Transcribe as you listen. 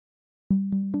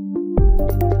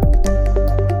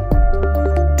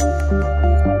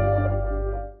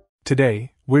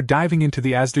Today, we're diving into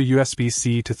the Azddur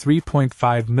USB-C to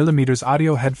 3.5mm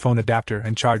audio headphone adapter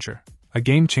and charger, a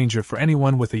game changer for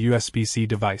anyone with a USB-C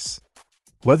device.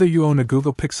 Whether you own a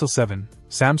Google Pixel 7,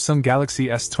 Samsung Galaxy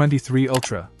S23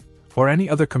 Ultra, or any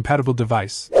other compatible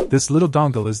device, this little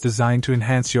dongle is designed to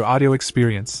enhance your audio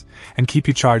experience and keep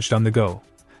you charged on the go.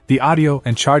 The audio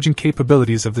and charging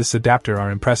capabilities of this adapter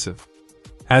are impressive.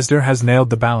 Azddur has nailed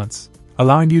the balance,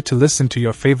 allowing you to listen to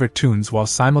your favorite tunes while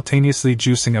simultaneously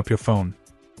juicing up your phone.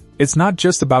 It's not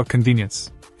just about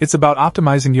convenience, it's about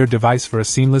optimizing your device for a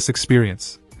seamless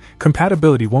experience.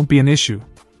 Compatibility won't be an issue.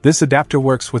 This adapter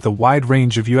works with a wide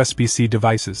range of USB-C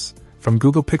devices, from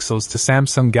Google Pixels to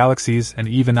Samsung Galaxies and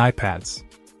even iPads.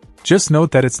 Just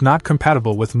note that it's not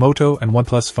compatible with Moto and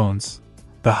OnePlus phones.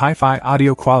 The hi-fi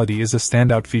audio quality is a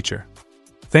standout feature.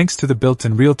 Thanks to the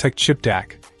built-in Realtek chip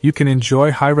DAC, you can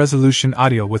enjoy high-resolution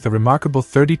audio with a remarkable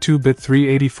 32-bit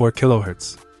 384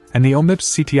 kHz, and the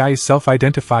OMIPS CTI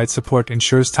self-identified support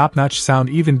ensures top-notch sound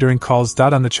even during calls.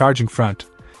 On the charging front,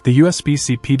 the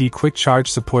USB-C PD Quick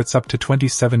Charge supports up to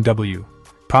 27W,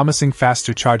 promising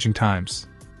faster charging times.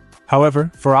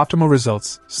 However, for optimal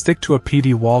results, stick to a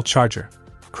PD wall charger.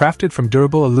 Crafted from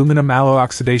durable aluminum alloy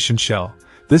oxidation shell,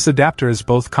 this adapter is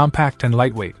both compact and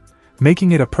lightweight,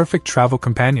 making it a perfect travel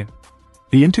companion.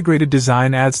 The integrated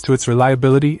design adds to its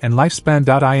reliability and lifespan.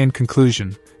 In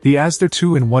conclusion, the Azddur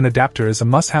 2-in-1 adapter is a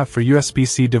must-have for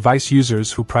USB-C device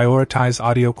users who prioritize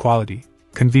audio quality,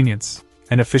 convenience,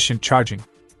 and efficient charging.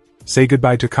 Say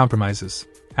goodbye to compromises.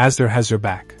 Azddur has your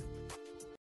back.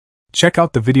 Check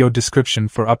out the video description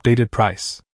for updated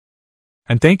price.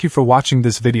 And thank you for watching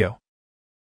this video.